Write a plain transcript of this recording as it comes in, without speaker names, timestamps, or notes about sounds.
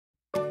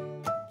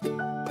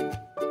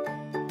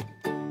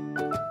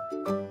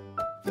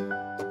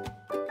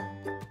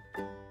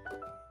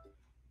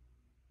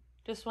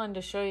Just wanted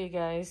to show you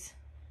guys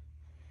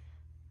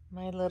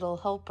my little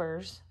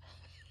helpers.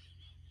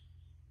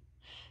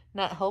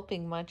 Not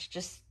helping much,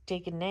 just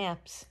taking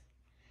naps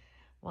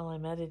while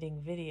I'm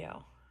editing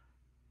video.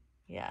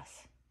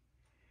 Yes,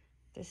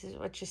 this is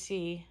what you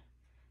see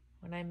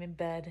when I'm in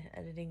bed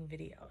editing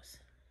videos.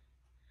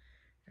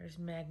 There's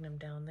Magnum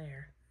down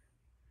there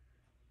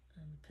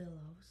on the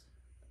pillows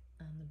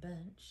on the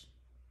bench.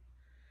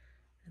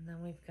 And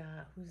then we've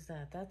got, who's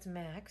that? That's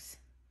Max,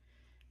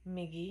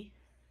 Miggy,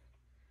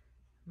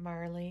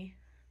 Marley,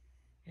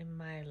 and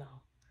Milo.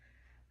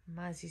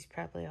 Mozzie's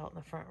probably out in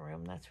the front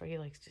room. That's where he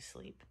likes to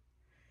sleep.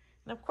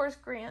 And of course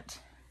Grant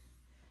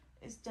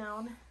is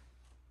down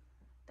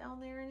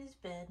there in his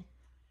bed.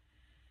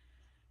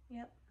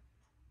 Yep.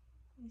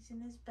 He's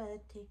in his bed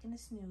taking a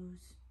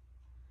snooze.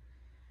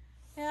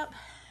 Yep.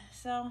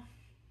 So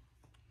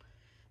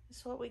this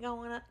is what we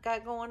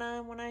got going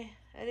on when I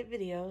edit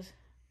videos.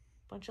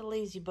 Bunch of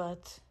lazy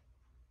butts.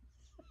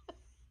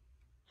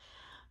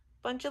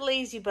 Bunch of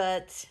lazy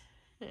butts.